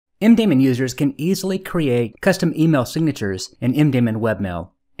MDaemon users can easily create custom email signatures in MDaemon Webmail,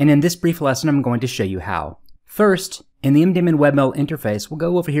 and in this brief lesson I'm going to show you how. First, in the MDaemon Webmail interface, we'll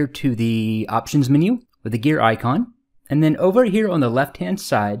go over here to the Options menu with the gear icon, and then over here on the left-hand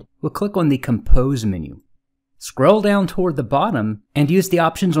side, we'll click on the Compose menu. Scroll down toward the bottom and use the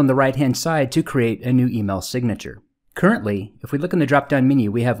options on the right-hand side to create a new email signature. Currently, if we look in the drop-down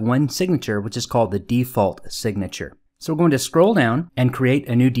menu, we have one signature which is called the default signature. So we're going to scroll down and create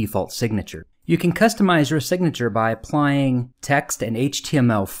a new default signature. You can customize your signature by applying text and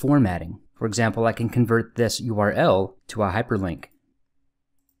HTML formatting. For example, I can convert this URL to a hyperlink.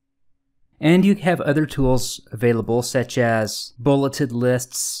 And you have other tools available such as bulleted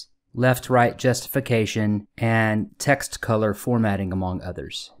lists, left-right justification, and text color formatting, among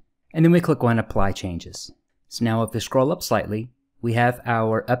others. And then we click on Apply Changes. So now if we scroll up slightly, we have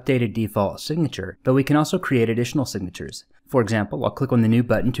our updated default signature, but we can also create additional signatures. For example, I'll click on the New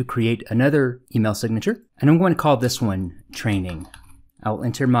button to create another email signature, and I'm going to call this one Training. I'll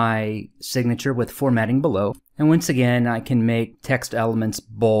enter my signature with formatting below, and once again I can make text elements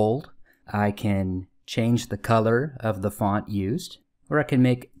bold, I can change the color of the font used, or I can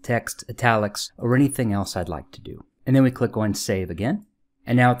make text italics or anything else I'd like to do. And then we click on Save again.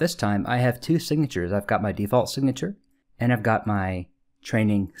 And now at this time I have two signatures. I've got my default signature and I've got my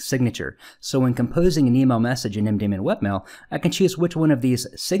training signature. So when composing an email message in MDaemon Webmail, I can choose which one of these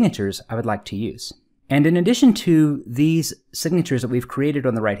signatures I would like to use. And in addition to these signatures that we've created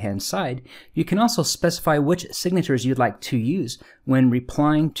on the right-hand side, you can also specify which signatures you'd like to use when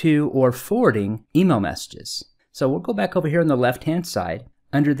replying to or forwarding email messages. So we'll go back over here on the left-hand side.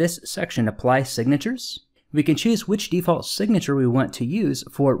 Under this section, Apply Signatures, we can choose which default signature we want to use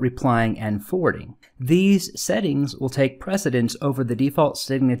for replying and forwarding. These settings will take precedence over the default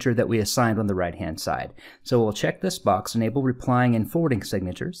signature that we assigned on the right-hand side. So we'll check this box, Enable Replying and Forwarding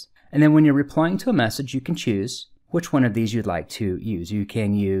Signatures. And then when you're replying to a message, you can choose which one of these you'd like to use. You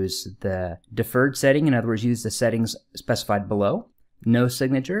can use the deferred setting, in other words, use the settings specified below, no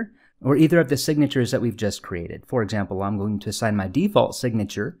signature, or either of the signatures that we've just created. For example, I'm going to assign my default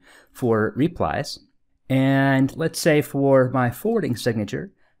signature for replies. And let's say for my forwarding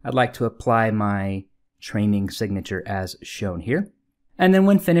signature, I'd like to apply my training signature as shown here. And then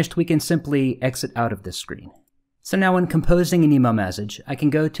when finished, we can simply exit out of this screen. So now when composing an email message, I can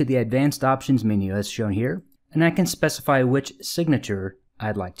go to the Advanced Options menu as shown here, and I can specify which signature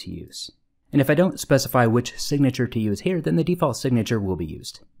I'd like to use. And if I don't specify which signature to use here, then the default signature will be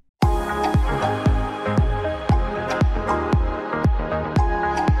used.